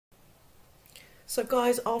So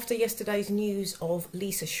guys, after yesterday's news of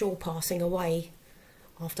Lisa Shaw passing away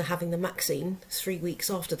after having the vaccine, 3 weeks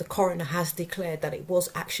after the coroner has declared that it was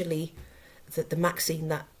actually the vaccine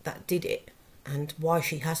that did it and why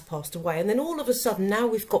she has passed away. And then all of a sudden now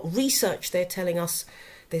we've got research there telling us,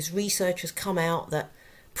 there's research has come out that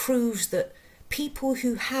proves that people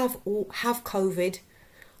who have COVID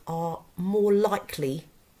are more likely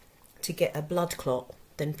to get a blood clot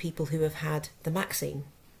than people who have had the vaccine.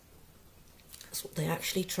 That's what they're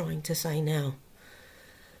actually trying to say now.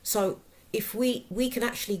 So if we can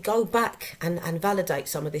actually go back and validate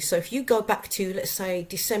some of this. So if you go back to, let's say,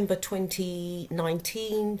 December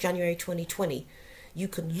 2019, January 2020, you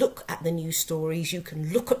can look at the news stories, you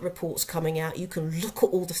can look at reports coming out, you can look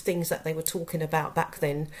at all the things that they were talking about back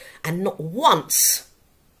then, and not once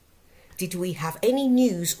did we have any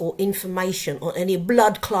news or information on any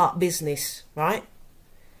blood clot business, right?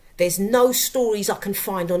 There's no stories I can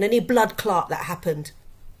find on any blood clot that happened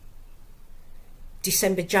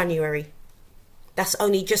December, January. That's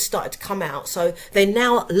only just started to come out. So they're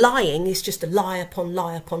now lying. It's just a lie upon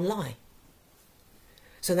lie upon lie.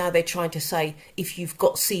 So now they're trying to say, if you've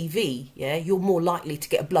got CV, yeah, you're more likely to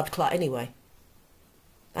get a blood clot anyway.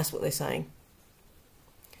 That's what they're saying.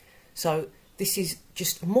 So this is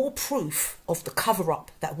just more proof of the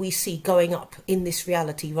cover-up that we see going up in this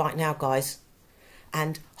reality right now, guys.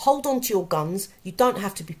 And hold on to your guns. You don't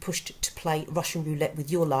have to be pushed to play Russian roulette with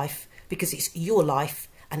your life, because it's your life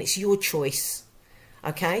and it's your choice.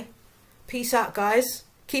 Okay? Peace out, guys.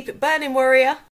 Keep it burning, warrior.